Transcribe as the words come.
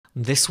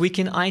This week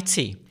in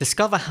IT,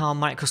 discover how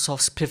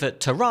Microsoft's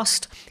pivot to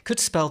Rust could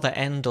spell the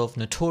end of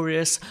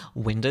notorious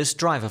Windows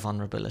driver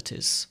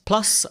vulnerabilities.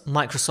 Plus,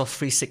 Microsoft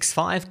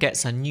 365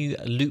 gets a new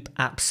Loop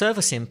app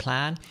servicing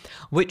plan,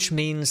 which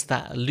means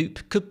that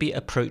Loop could be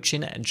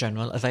approaching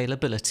general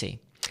availability.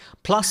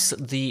 Plus,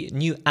 the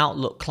new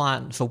Outlook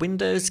client for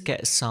Windows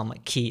gets some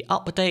key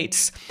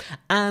updates,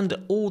 and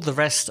all the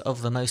rest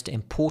of the most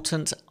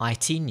important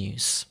IT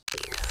news.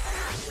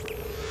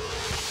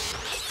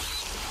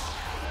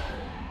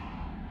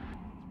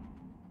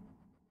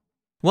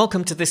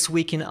 Welcome to This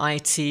Week in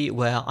IT,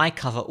 where I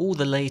cover all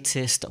the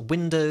latest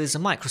Windows,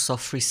 Microsoft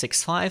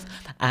 365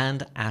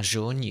 and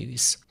Azure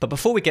news. But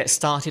before we get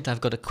started,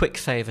 I've got a quick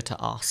favour to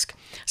ask.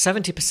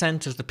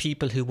 70% of the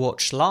people who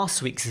watched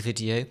last week's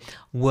video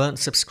weren't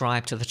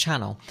subscribed to the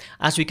channel.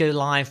 As we go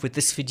live with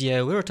this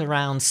video, we're at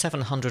around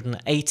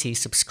 780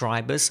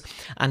 subscribers,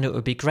 and it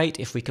would be great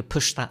if we could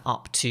push that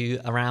up to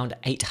around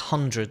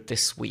 800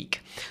 this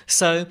week.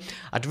 So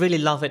I'd really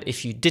love it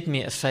if you did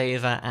me a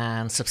favour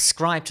and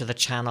subscribe to the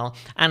channel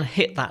and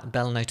hit that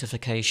bell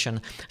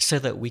notification so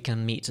that we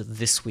can meet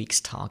this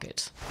week's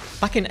target.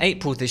 Back in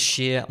April this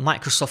year,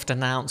 Microsoft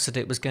announced that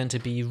it was going to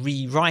be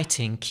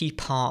rewriting key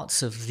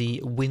parts of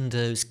the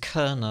Windows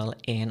kernel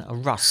in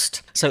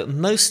Rust. So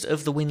most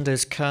of the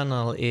Windows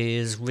kernel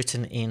is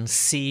written in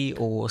C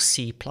or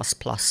C++.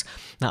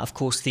 Now, of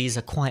course, these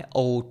are quite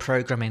old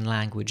programming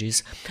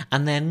languages,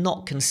 and they're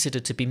not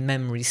considered to be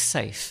memory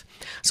safe.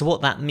 So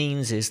what that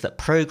means is that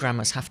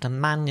programmers have to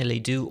manually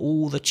do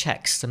all the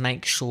checks to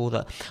make sure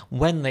that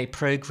when they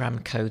program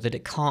code that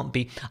it can't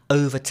be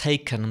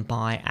overtaken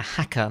by a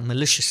hacker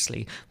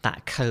maliciously,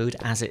 that code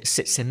as it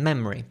sits in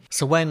memory.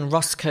 So when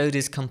Rust code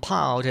is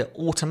compiled, it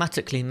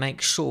automatically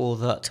makes sure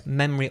that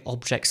memory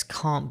objects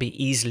can't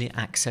be easily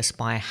accessed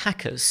by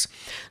hackers.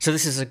 So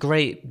this is a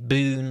great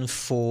boon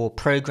for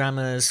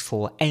programmers,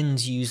 for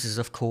end users,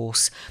 of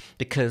course,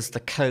 because the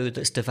code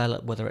that's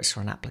developed, whether it's for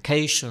an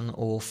application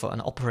or for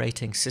an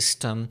operating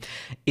system,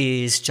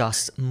 is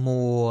just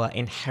more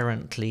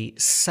inherently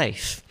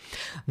safe.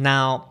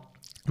 Now,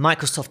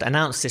 Microsoft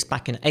announced this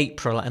back in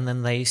April, and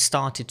then they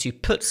started to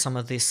put some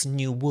of this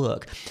new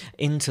work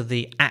into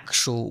the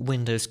actual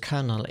Windows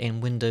kernel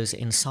in Windows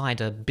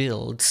Insider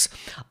builds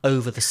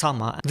over the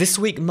summer. This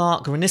week,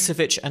 Mark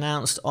Ranisovic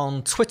announced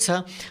on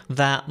Twitter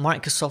that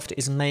Microsoft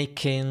is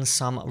making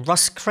some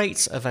Rust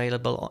crates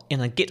available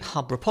in a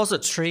GitHub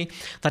repository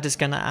that is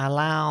going to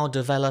allow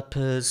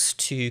developers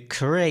to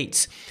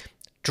create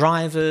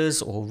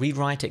drivers or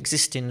rewrite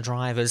existing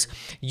drivers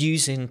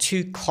using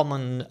two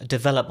common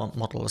development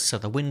models, so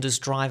the Windows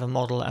driver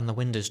model and the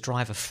Windows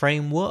driver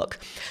framework.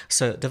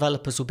 So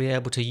developers will be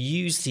able to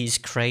use these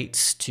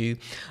crates to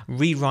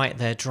rewrite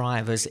their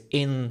drivers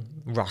in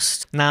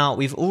Rust. Now,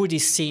 we've already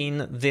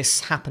seen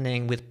this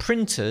happening with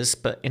printers,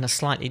 but in a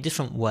slightly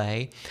different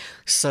way.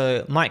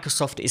 So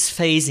Microsoft is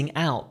phasing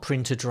out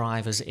printer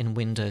drivers in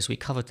Windows. We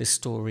covered this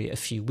story a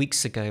few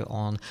weeks ago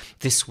on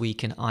This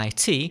Week in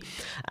IT,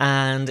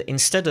 and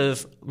instead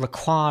of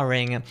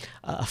requiring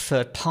a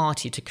third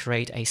party to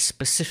create a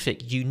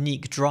specific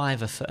unique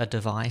driver for a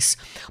device,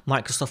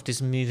 Microsoft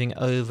is moving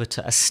over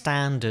to a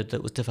standard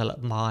that was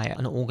developed by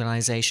an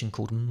organization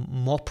called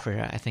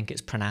Mopria, I think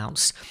it's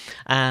pronounced,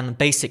 and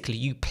basically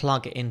you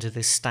plug it into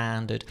this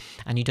standard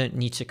and you don't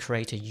need to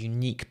create a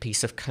unique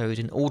piece of code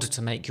in order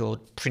to make your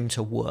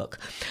printer work.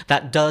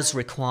 That does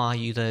require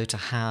you, though, to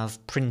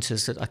have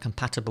printers that are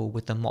compatible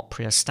with the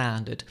Mopria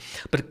standard.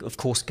 But of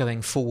course,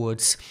 going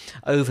forwards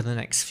over the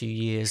next few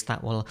years,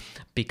 that will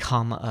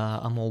become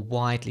a more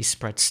widely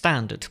spread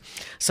standard.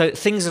 So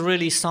things are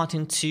really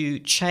starting to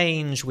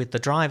change with the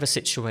driver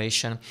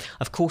situation.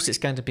 Of course, it's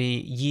going to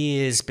be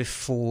years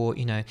before,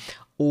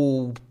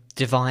 all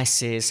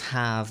devices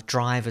have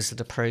drivers that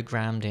are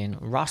programmed in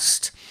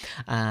Rust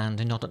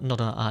and not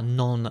a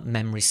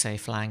non-memory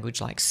safe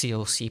language like C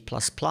or C++.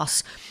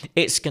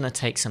 It's going to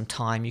take some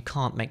time. You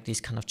can't make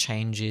these kind of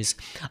changes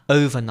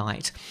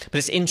overnight. But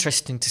it's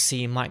interesting to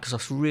see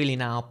Microsoft really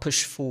now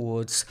push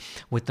forwards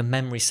with the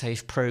memory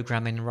safe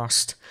program in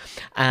Rust.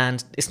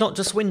 And it's not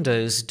just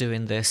Windows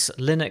doing this.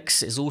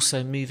 Linux is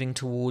also moving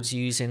towards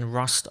using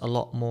Rust a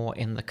lot more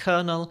in the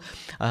kernel,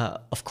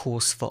 of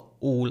course, for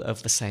all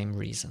of the same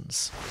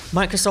reasons.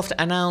 Microsoft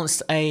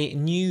announced a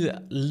new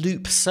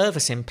Loop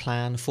servicing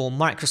plan for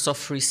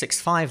Microsoft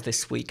 365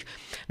 this week.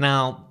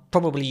 Now,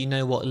 probably you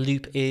know what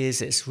Loop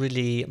is. It's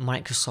really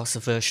Microsoft's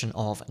version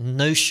of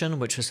Notion,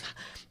 which has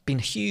been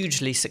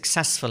hugely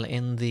successful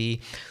in the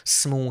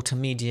small to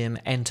medium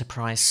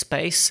enterprise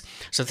space.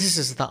 So this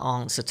is the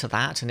answer to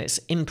that, and it's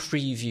in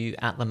preview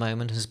at the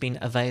moment, has been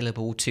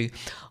available to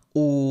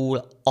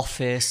all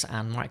Office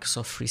and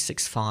Microsoft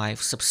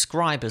 365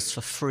 subscribers for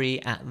free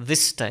at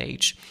this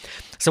stage.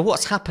 So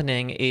what's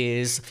happening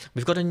is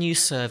we've got a new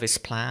service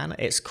plan.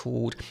 It's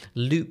called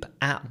Loop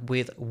App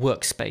with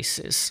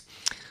Workspaces.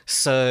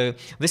 So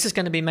this is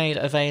going to be made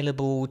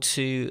available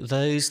to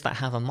those that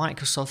have a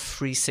Microsoft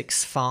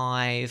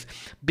 365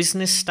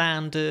 Business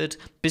Standard,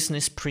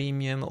 Business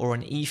Premium, or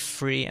an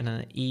E3 and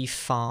an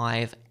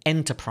E5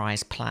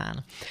 Enterprise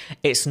plan.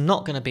 It's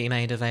not going to be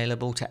made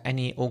available to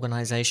any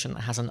organization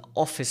that has an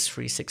Office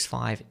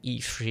 365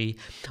 E3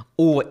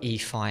 or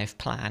E5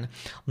 plan,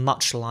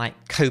 much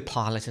like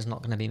Copilot is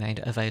not going to be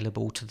made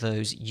available to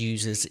those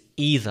users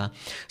either.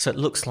 So it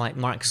looks like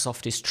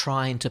Microsoft is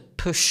trying to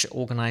push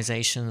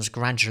organizations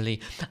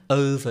gradually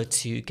over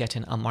to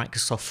getting a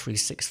Microsoft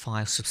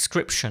 365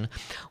 subscription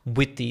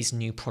with these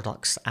new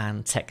products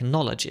and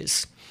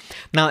technologies.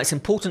 Now, it's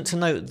important to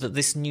note that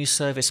this new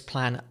service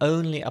plan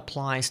only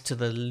applies to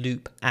the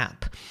Loop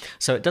app.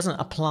 So it doesn't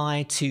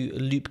apply to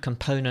Loop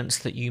components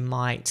that you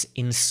might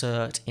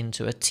insert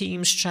into a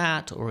Teams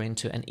chat or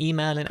into an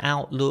email in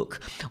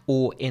Outlook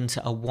or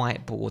into a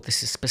whiteboard.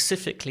 This is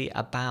specifically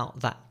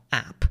about that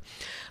app.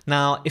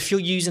 Now, if you're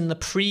using the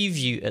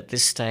preview at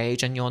this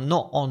stage and you're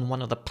not on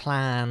one of the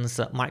plans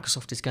that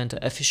Microsoft is going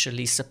to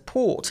officially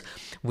support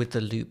with the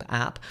Loop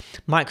app,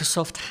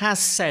 Microsoft has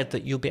said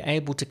that you'll be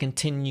able to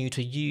continue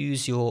to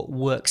use your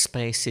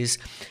workspaces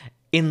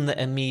in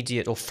the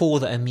immediate or for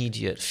the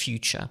immediate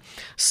future.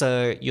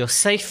 So you're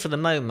safe for the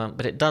moment,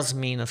 but it does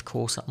mean, of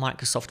course, that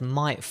Microsoft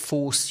might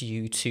force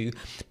you to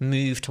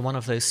move to one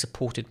of those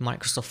supported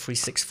Microsoft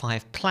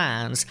 365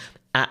 plans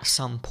at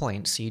some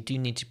point. So you do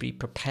need to be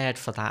prepared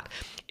for that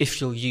if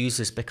your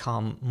users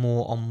become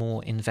more and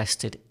more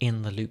invested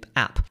in the Loop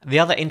app. The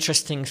other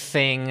interesting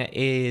thing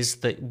is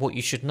that what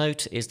you should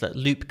note is that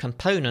Loop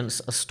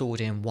components are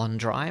stored in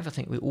OneDrive. I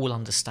think we all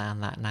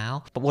understand that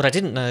now. But what I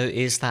didn't know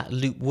is that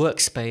Loop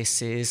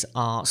workspaces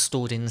are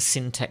stored in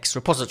Syntex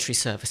repository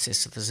services.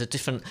 So there's a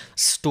different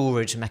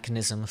storage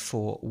mechanism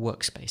for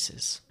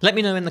workspaces. Let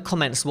me know in the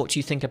comments what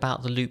you think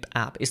about the Loop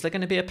app. Is there going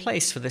to be a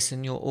place for this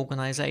in your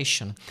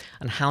organization?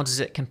 And how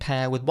does it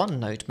compare with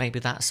OneNote? Maybe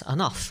that's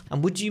enough.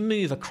 And would you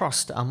move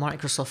across to a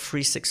Microsoft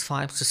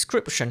 365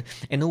 subscription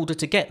in order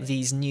to get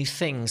these new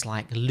things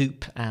like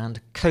Loop and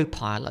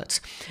Copilot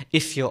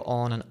if you're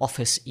on an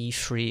Office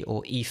E3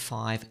 or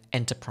E5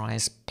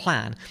 Enterprise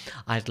plan?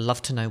 I'd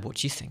love to know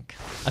what you think.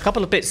 A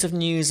couple of bits of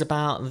news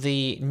about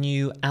the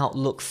new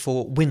Outlook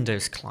for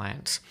Windows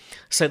client.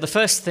 So the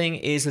first thing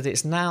is that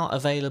it's now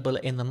available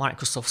in the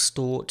Microsoft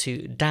Store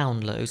to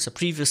download. So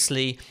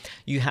previously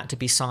you had to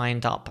be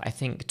signed up, I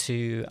think,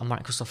 to a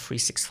Microsoft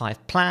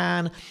 365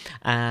 plan,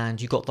 and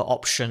you got the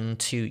option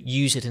to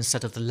use it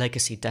instead of the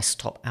legacy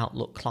desktop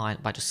Outlook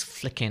client by just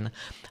flicking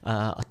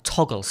a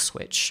toggle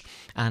switch.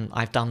 And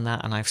I've done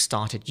that and I've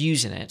started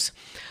using it.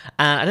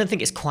 And I don't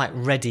think it's quite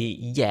ready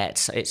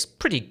yet. It's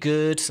pretty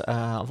good.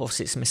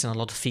 Obviously it's missing a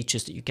lot of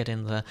features that you get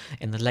in the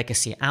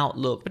legacy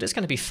Outlook, but it's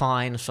going to be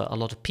fine for a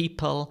lot of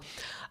people.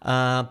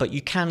 But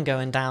you can go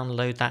and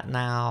download that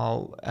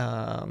now.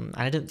 And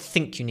I don't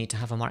think you need to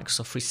have a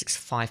Microsoft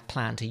 365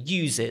 plan to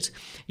use it.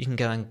 You can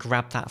go and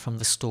grab that from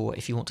the store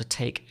if you want to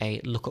take a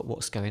look at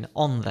what's going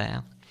on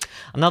there.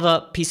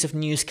 Another piece of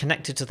news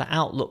connected to the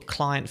Outlook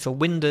client for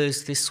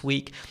Windows this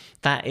week,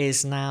 that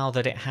is now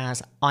that it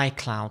has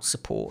iCloud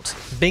support.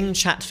 Bing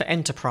Chat for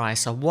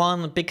Enterprise, so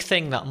one big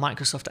thing that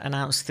Microsoft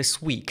announced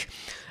this week.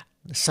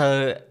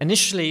 So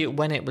initially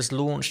when it was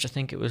launched, I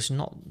think it was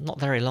not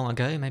very long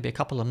ago, maybe a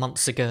couple of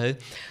months ago,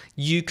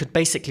 you could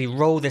basically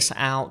roll this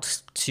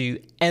out to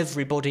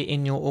everybody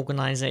in your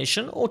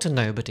organization or to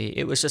nobody.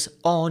 It was just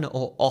on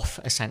or off,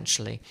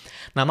 essentially.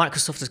 Now,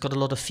 Microsoft has got a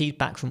lot of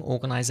feedback from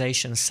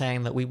organizations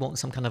saying that we want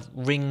some kind of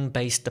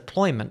ring-based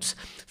deployment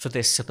for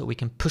this so that we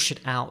can push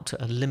it out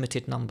to a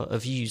limited number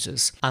of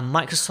users. And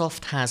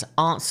Microsoft has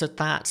answered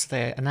that.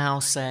 They're now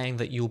saying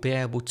that you'll be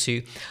able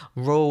to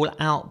roll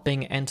out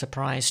Bing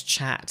Enterprise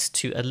Chat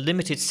to a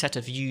limited set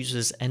of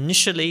users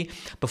initially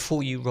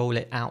before you roll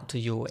it out to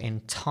your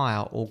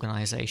entire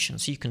organization.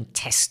 So you can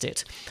test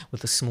it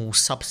with a small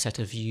subset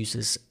of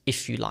users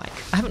if you like.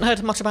 I haven't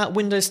heard much about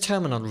Windows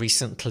Terminal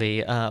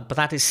recently, but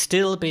that is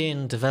still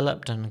being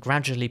developed and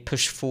gradually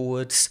pushed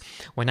forwards.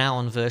 We're now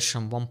on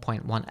version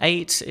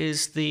 1.18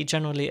 is the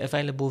generally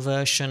available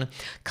version.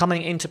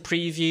 Coming into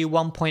preview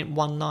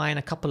 1.19,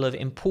 a couple of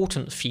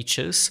important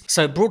features.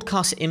 So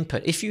broadcast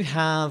input, if you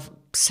have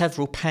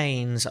several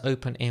panes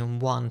open in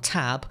one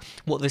tab,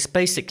 what this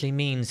basically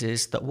means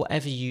is that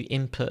whatever you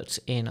input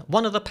in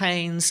one of the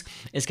panes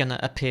is going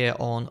to appear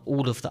on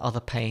all of the other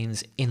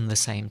panes in the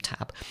same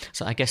tab.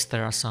 So I guess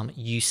there are some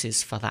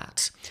uses for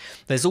that.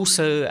 There's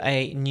also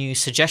a new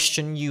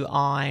suggestion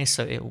UI,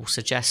 so it will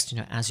suggest,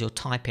 as you're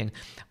typing,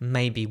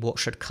 maybe what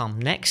should come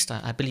next.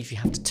 I believe you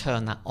have to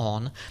turn that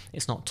on.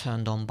 It's not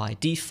turned on by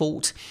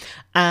default.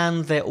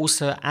 And they're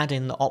also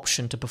adding the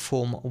option to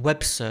perform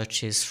web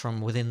searches from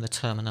within the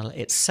terminal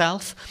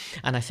itself.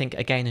 And I think,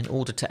 again, in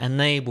order to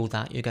enable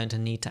that, you're going to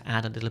need to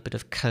add a little bit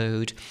of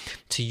code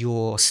to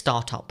your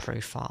startup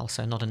profile.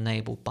 So not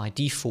enabled by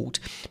default,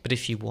 but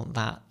if you want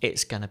that,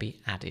 it's going to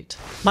be added.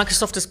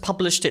 Microsoft has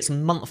published its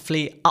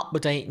monthly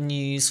update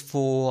news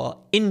for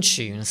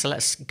Intune. So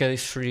let's go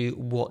through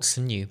what's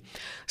new.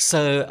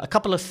 So a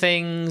couple of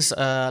things.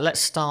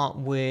 Let's start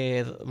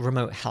with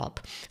remote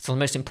help. So the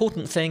most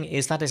important thing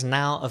is that is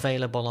now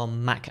available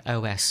on Mac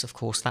OS. Of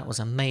course, that was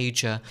a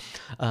major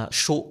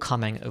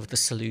shortcoming of the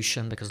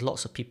solution because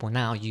lots of people are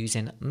now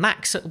using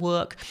Macs at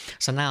work.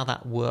 So now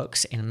that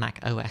works in Mac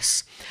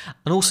OS.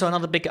 And also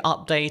another big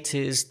update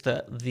is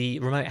that the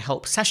remote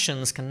help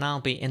sessions can now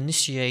be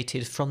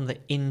initiated from the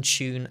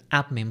Intune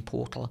admin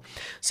portal.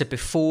 So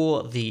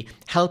before, the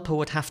helper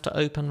would have to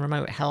open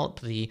remote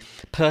help, the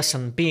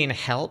person being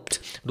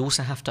helped would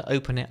also have to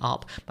open it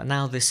up, but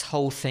now this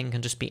whole thing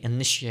can just be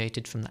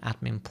initiated from the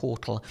admin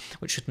portal,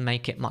 which should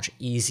make it much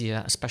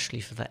easier, especially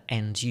for the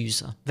end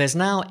user. There's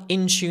now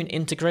Intune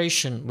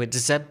integration with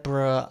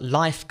Zebra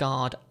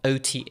Lifeguard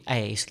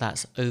OTA, so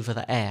that's over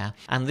the air,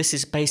 and this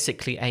is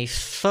basically a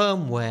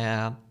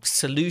firmware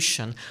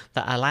solution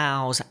that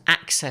allows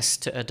access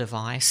to a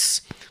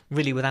device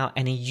really without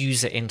any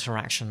user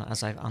interaction,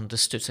 as I've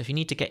understood. So if you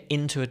need to get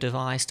into a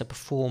device to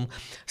perform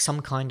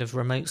some kind of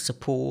remote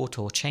support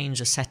or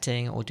change a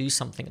setting or do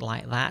something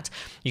like that,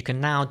 you can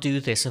now do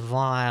this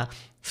via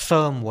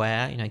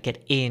firmware,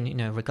 get in,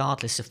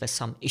 regardless if there's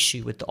some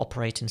issue with the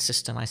operating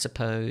system, I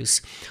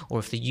suppose, or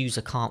if the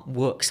user can't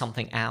work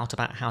something out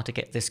about how to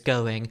get this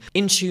going.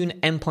 Intune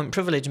Endpoint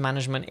Privilege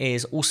Management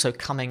is also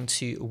coming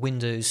to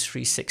Windows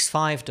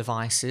 365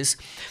 devices.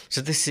 So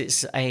this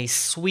is a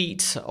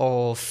suite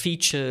of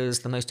features,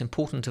 the most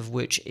important of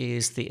which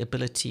is the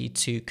ability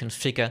to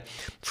configure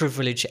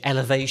privilege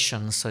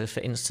elevation. So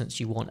for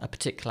instance, you want a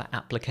particular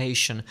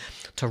application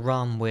to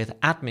run with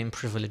admin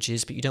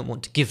privileges, but you don't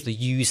want to give the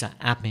user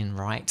admin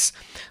rights,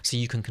 so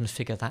you can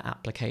configure that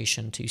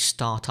application to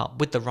start up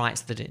with the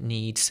rights that it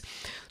needs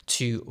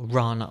to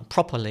run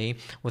properly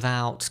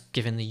without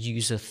giving the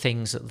user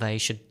things that they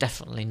should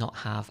definitely not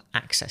have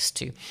access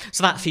to.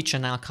 So that feature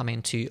now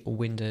coming to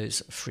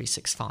Windows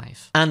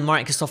 365. And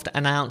Microsoft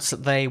announced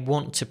that they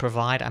want to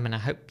provide, I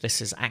hope this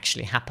has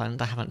actually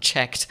happened, I haven't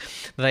checked,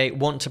 they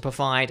want to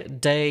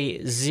provide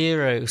day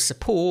 0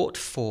 support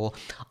for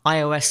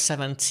iOS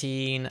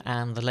 17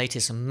 and the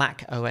latest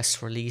Mac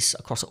OS release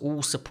across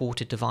all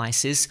supported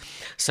devices.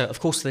 So of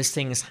course those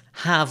things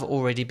have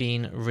already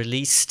been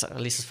released, at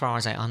least as far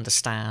as I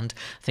understand.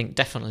 I think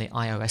definitely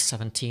iOS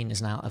 17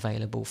 is now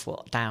available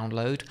for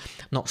download.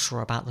 Not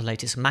sure about the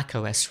latest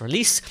macOS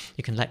release.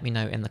 You can let me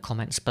know in the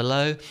comments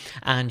below,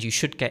 and you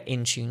should get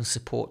Intune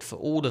support for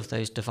all of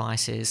those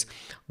devices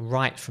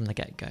right from the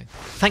get-go.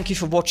 Thank you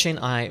for watching.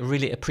 I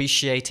really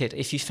appreciate it.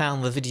 If you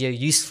found the video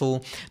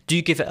useful,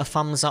 do give it a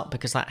thumbs up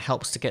because that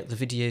helps to get the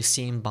video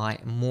seen by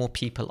more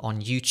people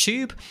on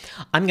YouTube.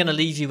 I'm going to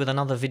leave you with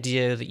another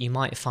video that you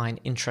might find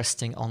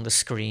interesting on the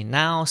screen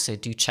now, so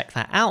do check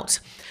that out.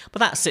 But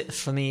that's it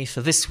for me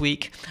for this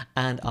week,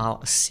 and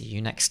I'll see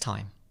you next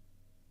time.